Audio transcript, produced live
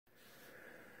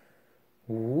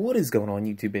What is going on,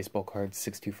 YouTube? Baseball Cards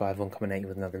 6251 coming at you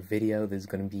with another video. This is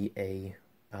going to be a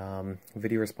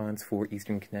video response for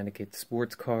Eastern Connecticut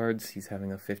Sports Cards. He's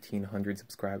having a 1,500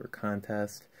 subscriber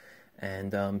contest,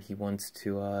 and he wants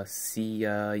to see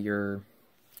your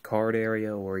card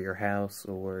area or your house,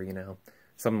 or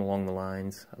something along the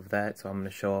lines of that. So I'm going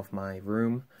to show off my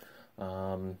room,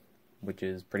 which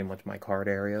is pretty much my card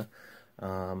area,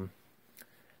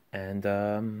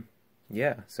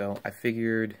 yeah, so I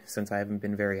figured, since I haven't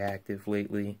been very active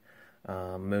lately,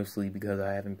 mostly because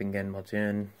I haven't been getting much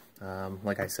in,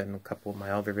 like I said in a couple of my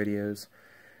other videos,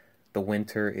 the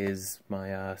winter is my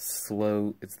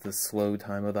it's the slow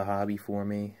time of the hobby for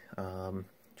me,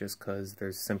 just because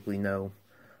there's simply no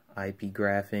IP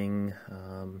graphing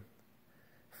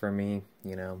for me.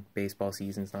 Baseball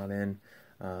season's not in,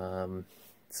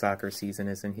 soccer season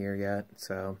isn't here yet,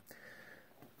 so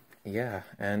yeah,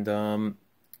 and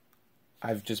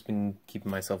I've just been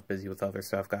keeping myself busy with other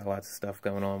stuff. Got lots of stuff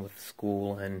going on with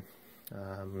school and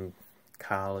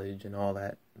college and all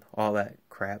that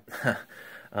crap.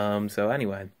 So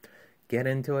anyway, get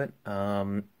into it.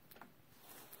 Right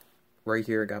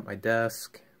here, I got my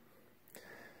desk.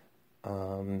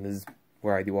 This is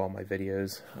where I do all my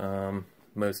videos,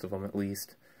 most of them at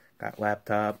least. Got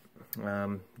laptop.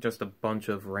 Just a bunch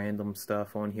of random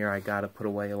stuff on here. I gotta put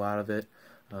away a lot of it.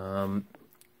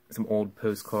 Some old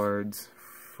postcards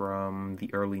from the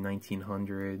early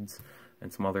 1900s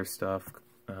and some other stuff.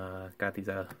 Got these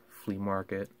at a flea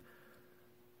market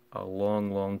a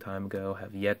long time ago.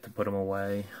 Have yet to put them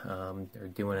away. They're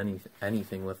doing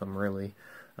anything with them, really.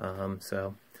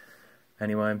 So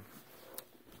anyway,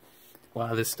 a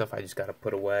lot of this stuff I just got to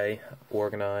put away,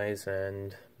 organize,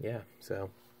 and yeah. So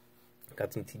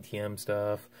got some TTM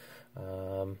stuff,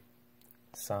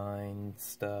 signed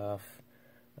stuff.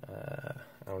 I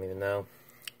don't even know.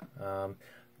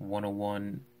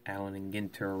 101 Allen and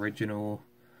Ginter original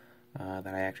that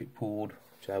I actually pulled,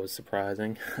 which I was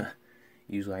surprising.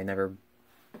 Usually I never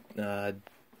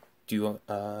do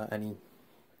any.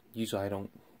 Usually I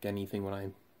don't get anything when I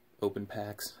open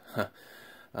packs.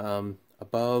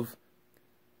 Above,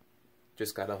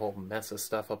 just got a whole mess of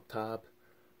stuff up top.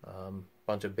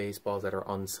 Bunch of baseballs that are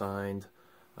unsigned.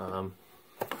 Some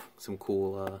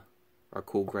cool. Our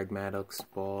cool Greg Maddux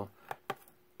ball.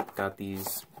 Got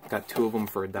two of them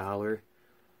for $1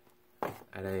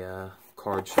 at a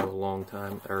card show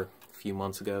a few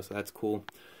months ago, so that's cool.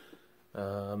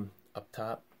 Up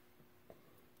top,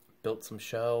 built some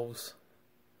shelves.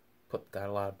 Got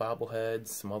a lot of bobbleheads,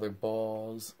 some other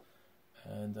balls,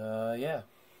 and yeah.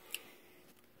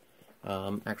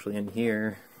 Actually, in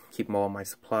here, keep all my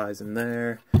supplies in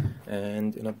there,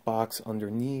 and in a box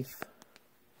underneath.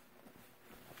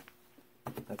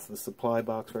 That's the supply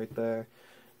box right there.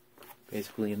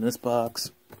 Basically, in this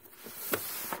box,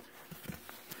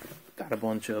 got a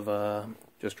bunch of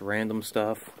just random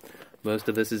stuff. Most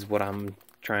of this is what I'm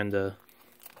trying to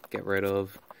get rid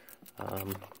of.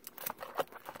 Some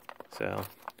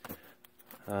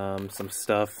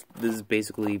stuff. This is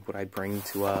basically what I bring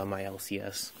to my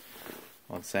LCS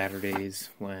on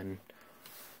Saturdays when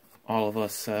all of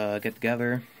us get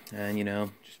together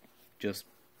and just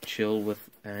chill with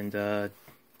and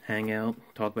hang out,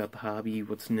 talk about the hobby,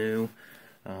 what's new,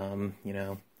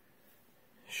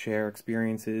 share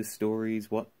experiences,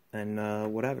 stories,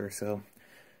 whatever. So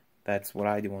that's what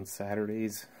I do on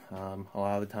Saturdays. A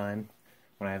lot of the time,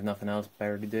 when I have nothing else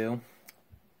better to do,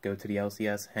 go to the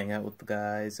LCS, hang out with the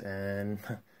guys, and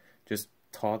just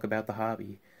talk about the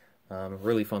hobby.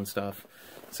 Really fun stuff.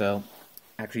 So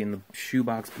actually, in the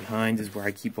shoebox behind is where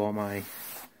I keep all my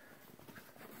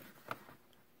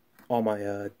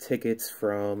tickets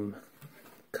from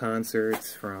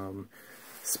concerts, from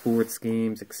sports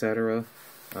games, etc.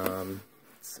 And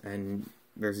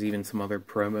there's even some other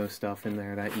promo stuff in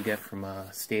there that you get from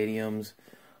stadiums.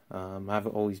 I've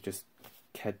always just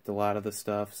kept a lot of the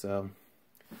stuff, so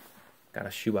got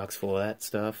a shoebox full of that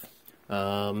stuff.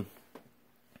 Let's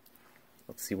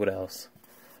see what else.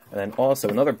 And then also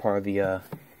another part of the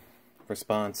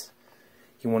response,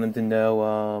 he wanted to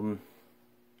know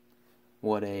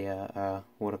what a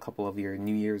couple of your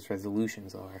New Year's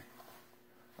resolutions are.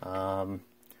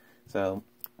 So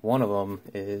one of them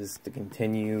is to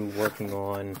continue working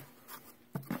on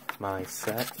my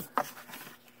set.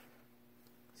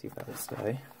 See if that'll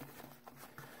stay.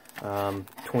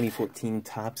 2014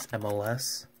 Topps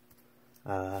MLS.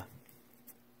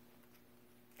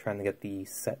 Trying to get the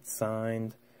set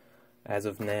signed. As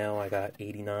of now, I got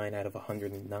 89 out of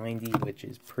 190, which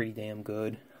is pretty damn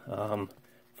good.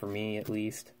 For me at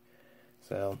least.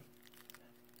 So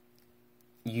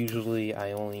usually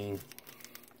I only,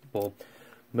 well,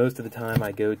 most of the time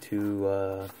I go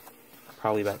to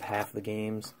probably about half the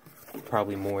games,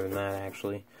 probably more than that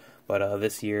actually. But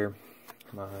this year,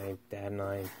 my dad and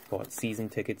I bought season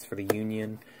tickets for the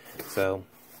Union, so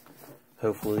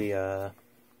hopefully, I'll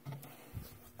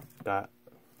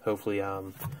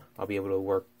be able to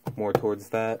work more towards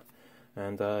that.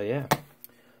 And yeah,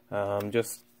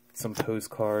 just some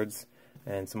postcards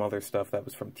and some other stuff that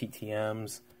was from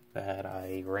TTMs that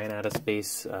I ran out of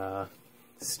space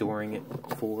storing it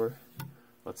for.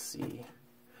 Let's see.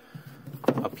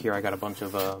 Up here I got a bunch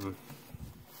of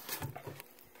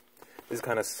this is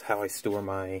kind of how I store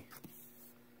my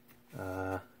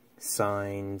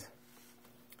signed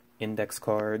index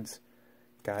cards.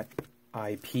 Got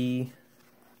IP,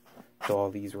 so all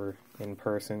these were in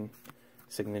person.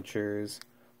 Signatures.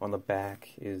 On the back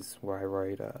is where I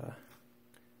write,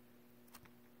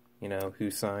 you know,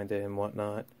 who signed it and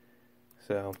whatnot.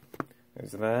 So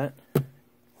there's that.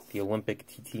 The Olympic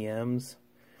TTMs.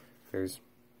 There's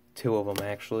 2 of them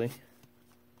actually.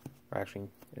 Or actually,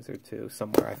 is there 2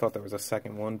 somewhere? I thought there was a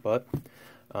second one, but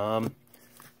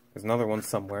there's another one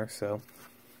somewhere. So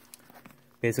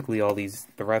basically, all these,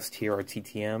 the rest here are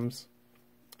TTMs.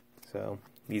 So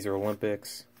these are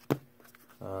Olympics.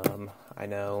 I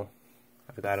know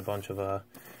I've got a bunch of,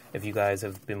 if you guys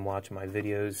have been watching my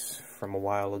videos from a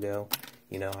while ago,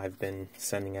 you know I've been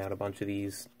sending out a bunch of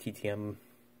these TTM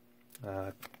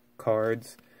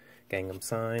cards, getting them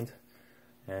signed,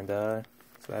 and so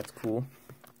that's cool.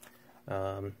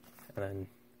 And then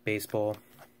baseball,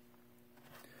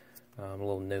 a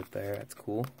little note there, that's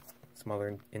cool. Some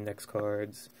other index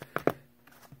cards, and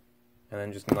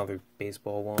then just another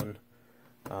baseball one.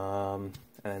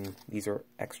 And these are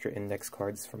extra index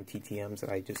cards from TTMs that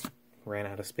I just ran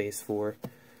out of space for.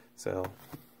 So,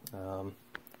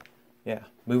 yeah,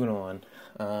 moving on.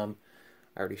 I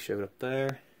already showed up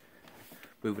there.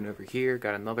 Moving over here,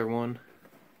 got another one.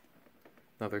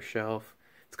 Another shelf.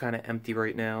 It's kind of empty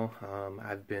right now.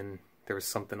 There was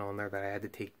something on there that I had to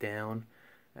take down.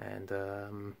 And,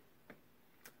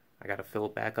 I gotta fill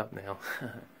it back up now.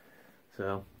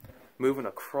 So, moving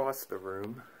across the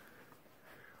room.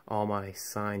 All my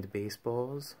signed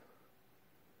baseballs.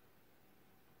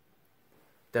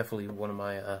 Definitely one of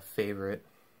my favorite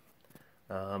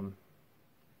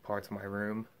parts of my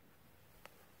room.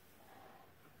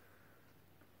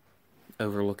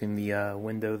 Overlooking the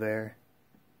window there.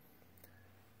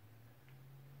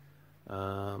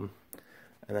 And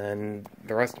then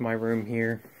the rest of my room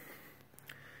here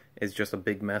is just a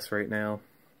big mess right now.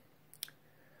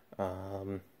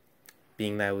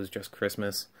 Being that it was just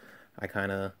Christmas, I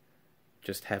kind of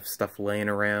just have stuff laying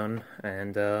around,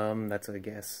 and that's I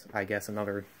guess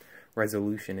another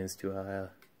resolution is to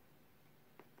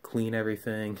clean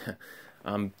everything.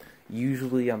 I'm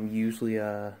usually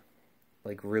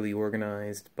like really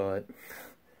organized, but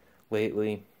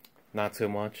lately not so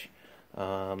much.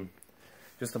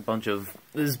 Just a bunch of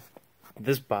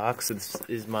this box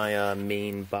is my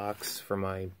main box for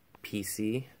my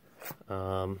PC.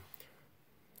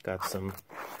 Got some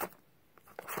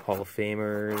Hall of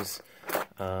Famers,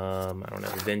 I don't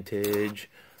know, vintage,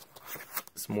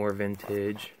 some more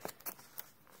vintage,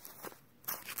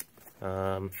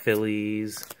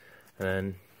 Phillies, and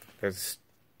then there's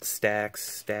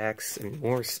stacks, and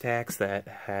more stacks that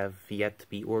have yet to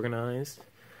be organized.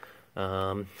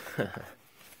 Some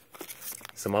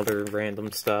other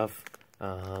random stuff.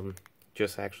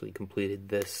 Just actually completed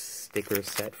this sticker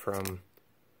set from,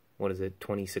 what is it,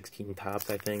 2016 Topps,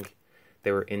 I think.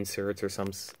 They were inserts or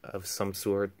of some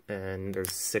sort, and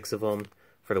there's 6 of them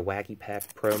for the Wacky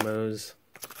Pack promos.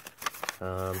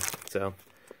 So,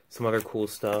 some other cool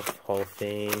stuff, Hall of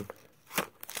Fame,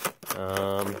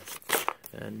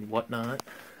 and whatnot.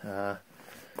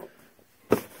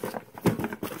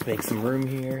 Let's make some room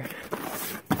here.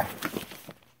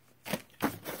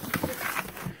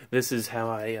 This is how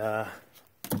I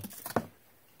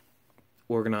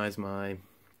organize my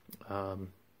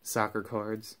soccer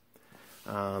cards.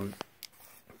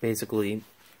 Basically,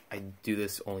 I do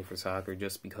this only for soccer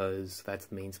just because that's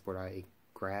the main sport I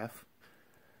graph.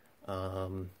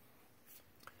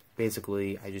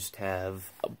 Basically, I just have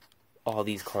all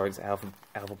these cards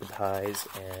alphabetized,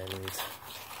 and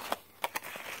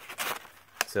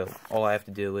so all I have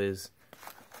to do is,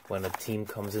 when a team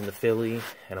comes into Philly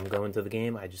and I'm going to the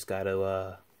game, I just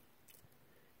gotta,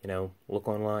 you know, look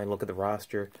online, look at the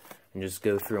roster, and just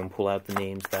go through and pull out the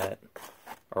names that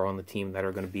are on the team that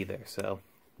are going to be there. So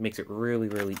it makes it really,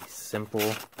 really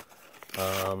simple.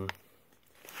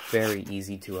 Very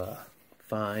easy to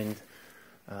find.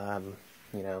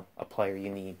 You know, a player you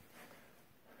need.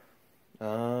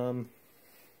 Trying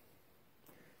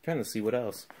to see what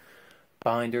else.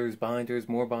 binders,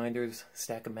 more binders,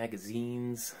 stack of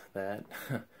magazines that,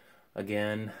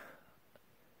 again,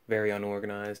 very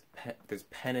unorganized. There's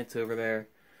pennants over there,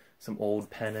 some old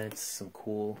pennants, some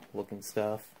cool looking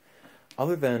stuff.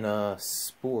 Other than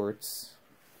sports,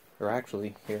 or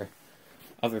actually, here,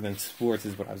 other than sports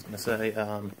is what I was going to say,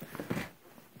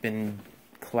 been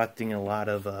collecting a lot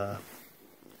of,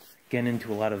 getting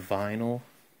into a lot of vinyl.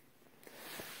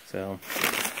 So,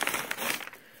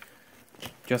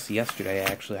 just yesterday,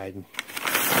 actually, alright,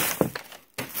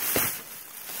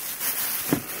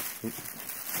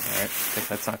 I guess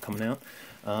that's not coming out.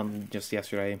 Just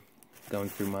yesterday, going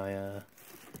through my,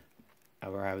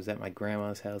 where I was at my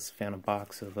grandma's house, found a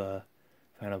box of,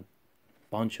 found a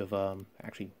bunch of,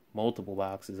 actually multiple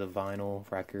boxes of vinyl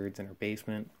records in her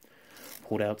basement.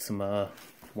 Pulled out some,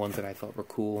 ones that I thought were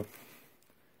cool.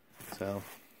 So,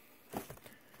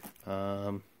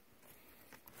 so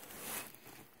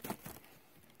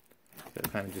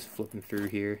kind of just flipping through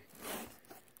here.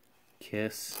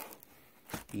 Kiss,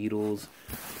 Beatles,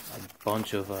 a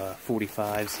bunch of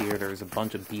 45s here. There's a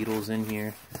bunch of Beatles in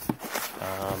here.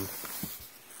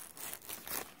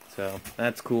 So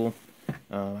that's cool.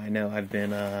 I know I've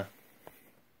been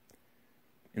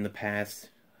in the past,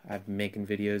 I've been making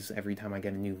videos every time I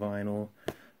get a new vinyl.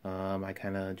 I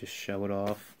kind of just show it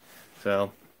off.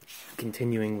 So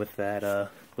continuing with that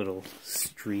little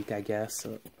streak, I guess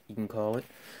you can call it.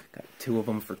 Got 2 of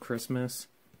them for Christmas,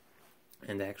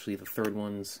 and actually the third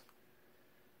one's,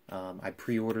 I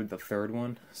pre-ordered the third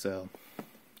one. So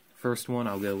first one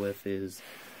I'll go with is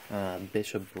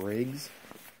Bishop Briggs.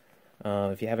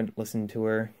 If you haven't listened to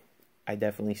her, I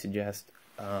definitely suggest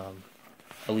at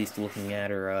least looking at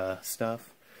her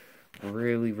stuff.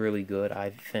 Really, really good,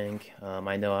 I think.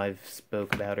 I know I've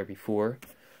spoke about her before.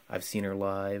 I've seen her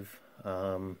live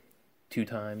 2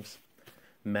 times.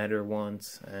 Met her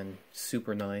once, and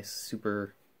super nice,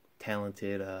 super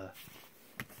talented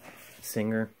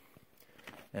singer.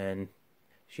 And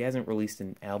she hasn't released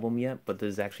an album yet, but this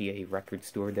is actually a Record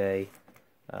Store Day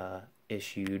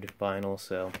issued vinyl,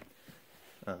 so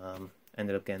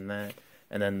ended up getting that.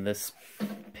 And then this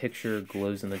picture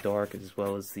glows in the dark as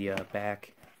well as the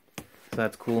back, so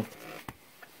that's cool.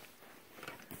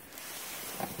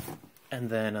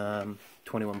 And then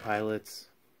 21 Pilots.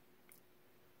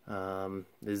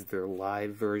 This is their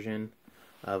live version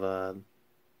of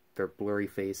their Blurry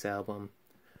Face album.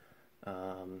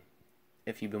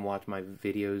 If you've been watching my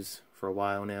videos for a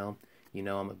while now, you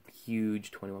know I'm a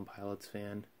huge 21 Pilots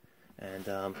fan, and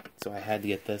so I had to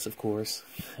get this, of course.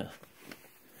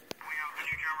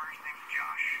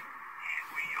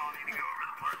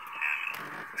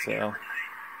 So,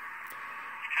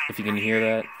 if you can hear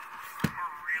that,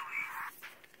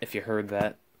 if you heard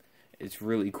that, it's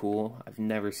really cool. I've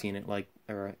never seen it like,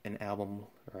 or an album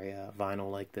or a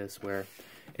vinyl like this, where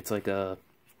it's like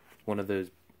one of those,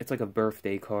 it's like a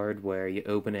birthday card where you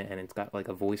open it and it's got like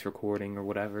a voice recording or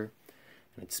whatever,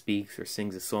 and it speaks or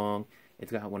sings a song.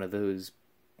 It's got one of those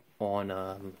on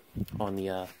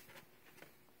the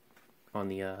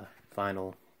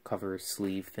vinyl cover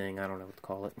sleeve thing. I don't know what to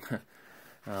call it.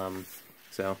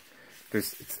 So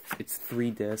it's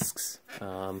 3 discs.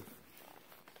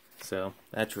 So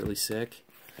that's really sick.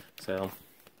 So,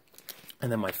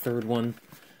 and then my third one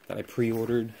that I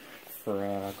pre-ordered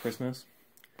for Christmas,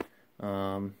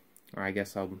 or I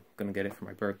guess I'm gonna get it for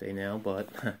my birthday now, but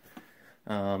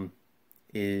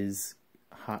is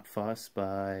Hot Fuss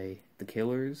by The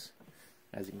Killers.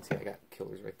 As you can see, I got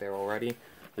Killers right there already.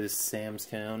 This is Sam's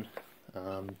Town.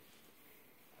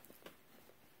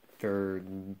 They're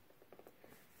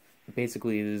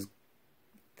basically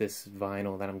this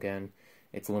vinyl that I'm getting.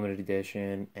 It's limited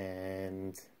edition,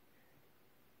 and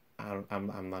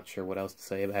I'm not sure what else to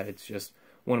say about it. It's just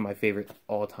one of my favorite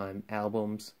all-time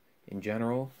albums in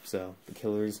general. So The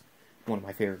Killers, one of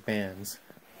my favorite bands.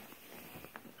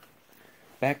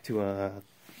 Back to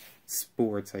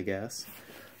sports, I guess.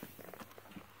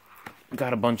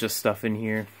 Got a bunch of stuff in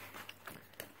here.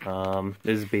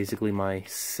 This is basically my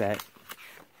set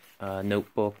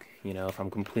notebook. You know, if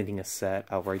I'm completing a set,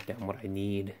 I'll write down what I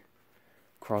need,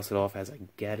 cross it off as I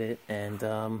get it, and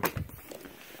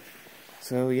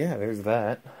so yeah, there's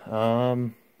that.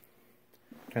 Trying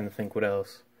to think what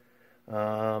else.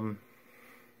 For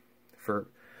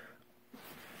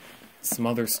some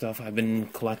other stuff I've been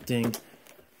collecting,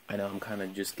 I know I'm kind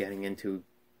of just getting into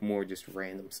more just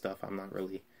random stuff. I'm not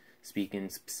really speaking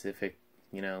specific,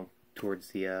 you know, towards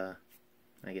the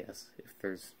I guess if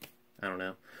there's, I don't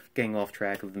know, getting off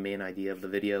track of the main idea of the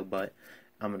video, but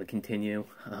I'm gonna continue.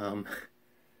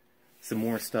 Some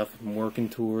more stuff I'm working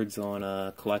towards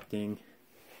on collecting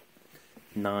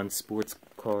non-sports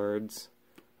cards.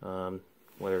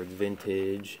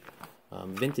 vintage.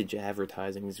 Vintage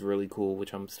advertising is really cool,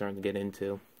 which I'm starting to get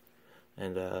into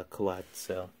and collect.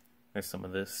 So there's some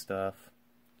of this stuff.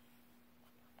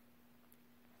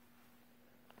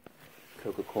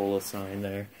 Coca-Cola sign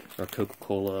there, or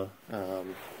Coca-Cola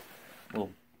little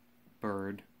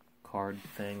bird card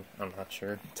thing. I'm not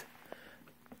sure.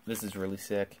 This is really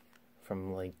sick,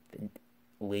 from like the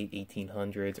late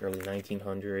 1800s, early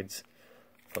 1900s.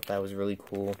 Thought that was really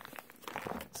cool.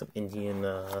 Some Indian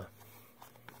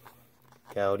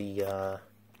Gaudi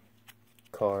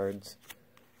cards,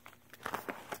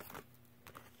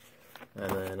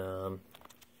 and then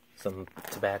some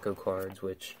tobacco cards,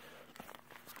 which,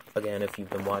 again, if you've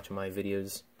been watching my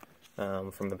videos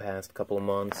from the past couple of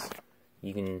months,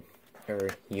 you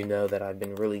know that I've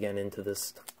been really getting into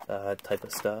this type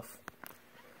of stuff.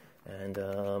 And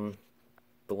the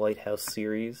Lighthouse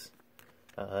series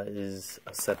is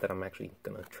a set that I'm actually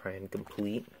gonna try and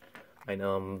complete. I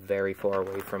know I'm very far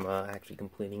away from actually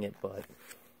completing it, but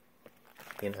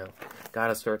you know,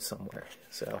 gotta start somewhere.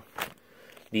 So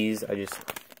these, the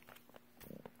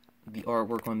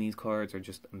artwork on these cards are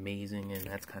just amazing, and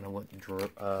that's kind of what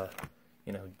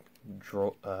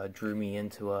drew me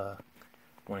into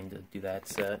wanting to do that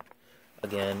set.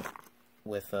 Again,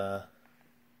 with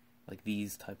like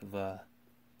these type of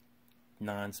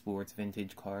non-sports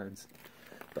vintage cards,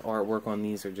 the artwork on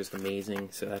these are just amazing,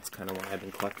 so that's kind of why I've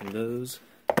been collecting those.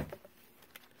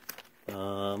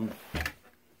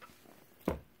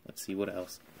 Let's see what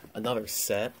else. Another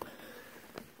set.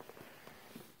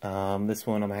 This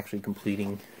one I'm actually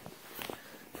completing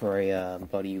for a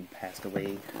buddy who passed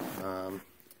away.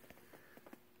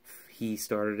 He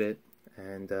started it,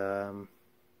 and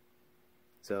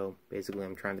so basically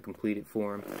I'm trying to complete it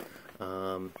for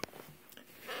him.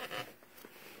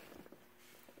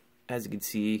 As you can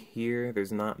see here,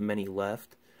 there's not many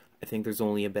left. I think there's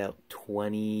only about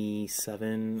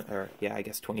 27, or yeah, I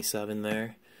guess 27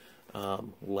 there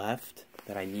left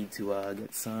that I need to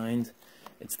get signed.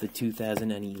 It's the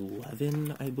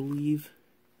 2011, I believe,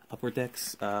 Upper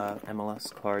Decks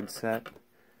MLS card set.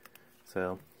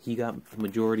 So he got the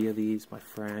majority of these, my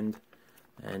friend,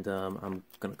 and I'm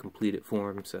going to complete it for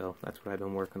him, so that's what I've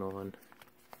been working on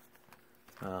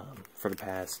for the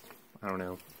past, I don't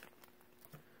know,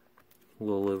 a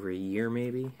little over a year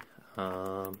maybe.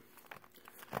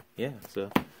 Yeah, so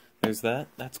there's that.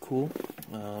 That's cool.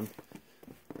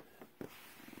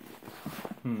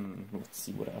 Let's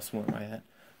see what else. Where am I at?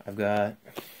 I've got,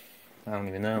 I don't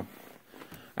even know.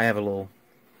 I have a little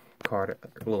card,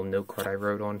 a little note card I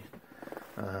wrote on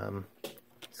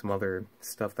some other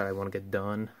stuff that I want to get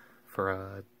done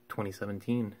for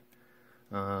 2017.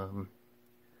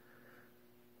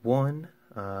 One,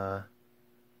 of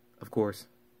course,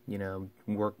 you know,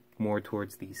 work more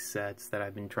towards these sets that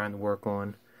I've been trying to work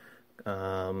on.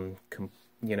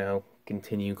 You know,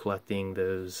 continue collecting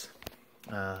those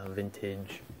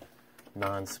vintage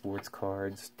non-sports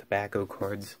cards, tobacco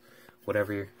cards,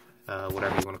 whatever you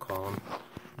want to call them.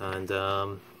 And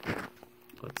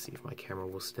let's see if my camera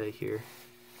will stay here.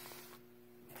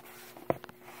 Put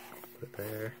it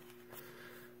there.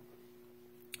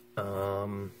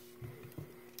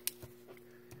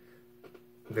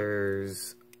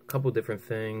 There's a couple different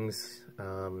things,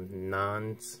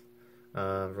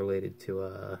 related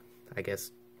to I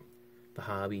guess the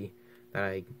hobby that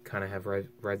I kind of have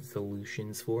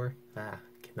resolutions for.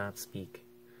 Cannot speak.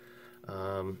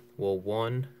 Well,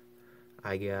 one,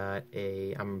 I got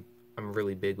I'm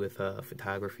really big with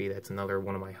photography. That's another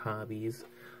one of my hobbies.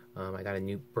 I got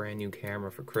a brand new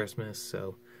camera for Christmas,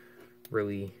 so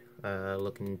really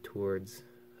looking towards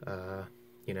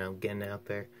you know, getting out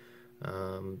there.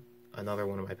 Another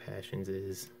one of my passions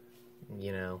is,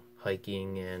 you know,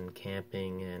 hiking and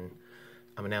camping, and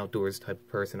I'm an outdoors type of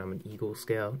person. I'm an Eagle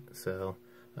Scout, so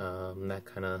that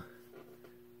kind of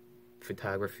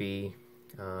photography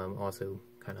also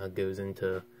kind of goes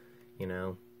into, you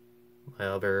know, my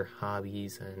other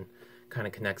hobbies and kind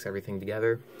of connects everything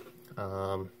together.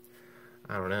 I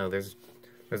don't know, there's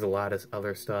a lot of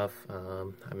other stuff.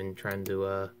 I've been trying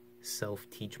to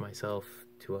self-teach myself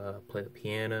to play the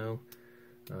piano.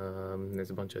 There's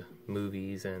a bunch of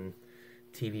movies and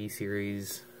TV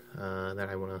series that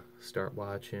I want to start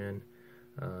watching.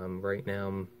 Right now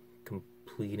I'm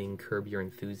completing Curb Your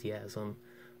Enthusiasm.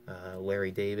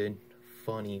 Larry David,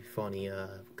 funny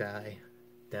guy.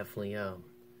 Definitely,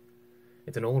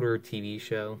 it's an older TV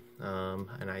show,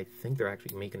 and I think they're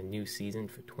actually making a new season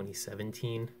for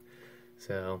 2017.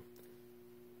 So,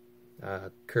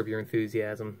 Curb Your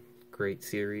Enthusiasm, great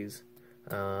series.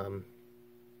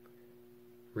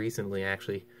 Recently,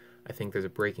 actually, I think there's a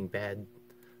Breaking Bad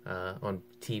on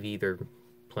TV. They're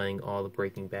playing all the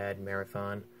Breaking Bad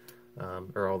marathon,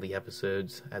 or all the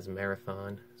episodes as a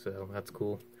marathon, so that's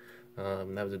cool.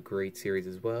 That was a great series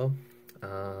as well.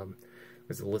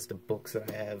 There's a list of books that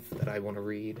I have that I want to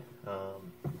read,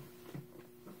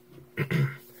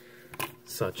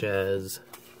 such as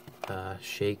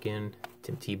Shaken,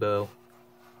 Tim Tebow.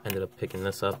 Ended up picking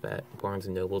this up at Barnes &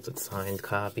 Noble's. It's signed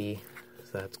copy,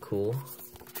 so that's cool.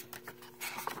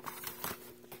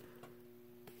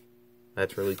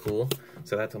 That's really cool.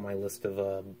 So that's on my list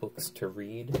of books to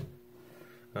read.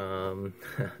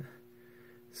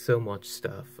 So much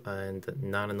stuff and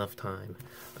not enough time.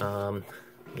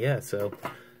 Yeah, so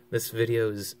this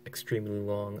video is extremely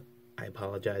long. I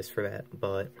apologize for that,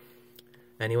 but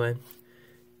anyway,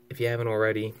 if you haven't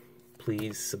already,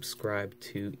 please subscribe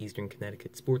to Eastern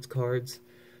Connecticut Sports Cards.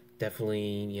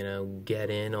 Definitely, you know, get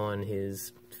in on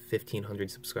his 1,500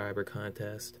 subscriber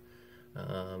contest.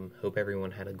 Hope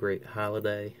everyone had a great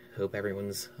holiday. Hope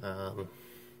everyone's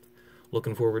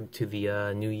looking forward to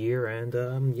the new year,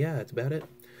 and yeah, that's about it.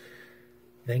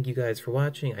 Thank you guys for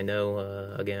watching. I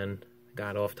know, again,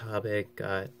 got off topic,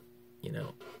 got, you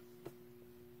know,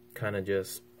 kind of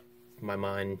just, my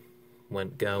mind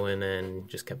went going and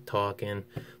just kept talking.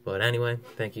 But anyway,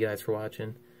 thank you guys for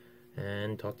watching,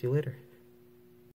 and talk to you later.